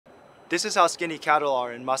This is how skinny cattle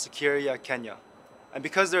are in Maisikiria, Kenya. And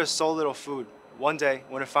because there is so little food, one day,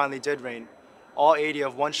 when it finally did rain, all 80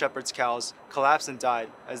 of one shepherd's cows collapsed and died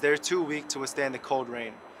as they were too weak to withstand the cold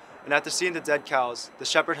rain. And after seeing the dead cows, the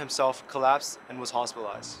shepherd himself collapsed and was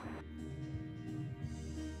hospitalized.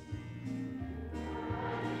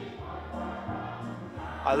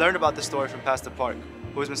 I learned about this story from Pastor Park,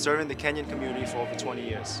 who has been serving the Kenyan community for over 20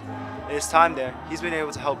 years. In his time there, he's been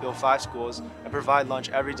able to help build 5 schools and provide lunch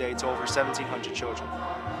every day to over 1,700 children.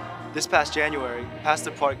 This past January,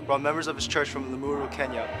 Pastor Park brought members of his church from Limuru,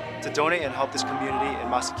 Kenya to donate and help this community in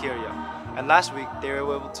Maisikiria. And last week, they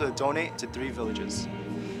were able to donate to 3 villages.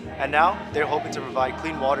 And now, they're hoping to provide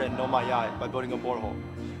clean water in Nomayai by building a borehole.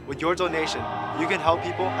 With your donation, you can help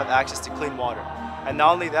people have access to clean water. And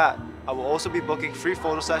not only that, I will also be booking free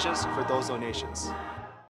photo sessions for those donations.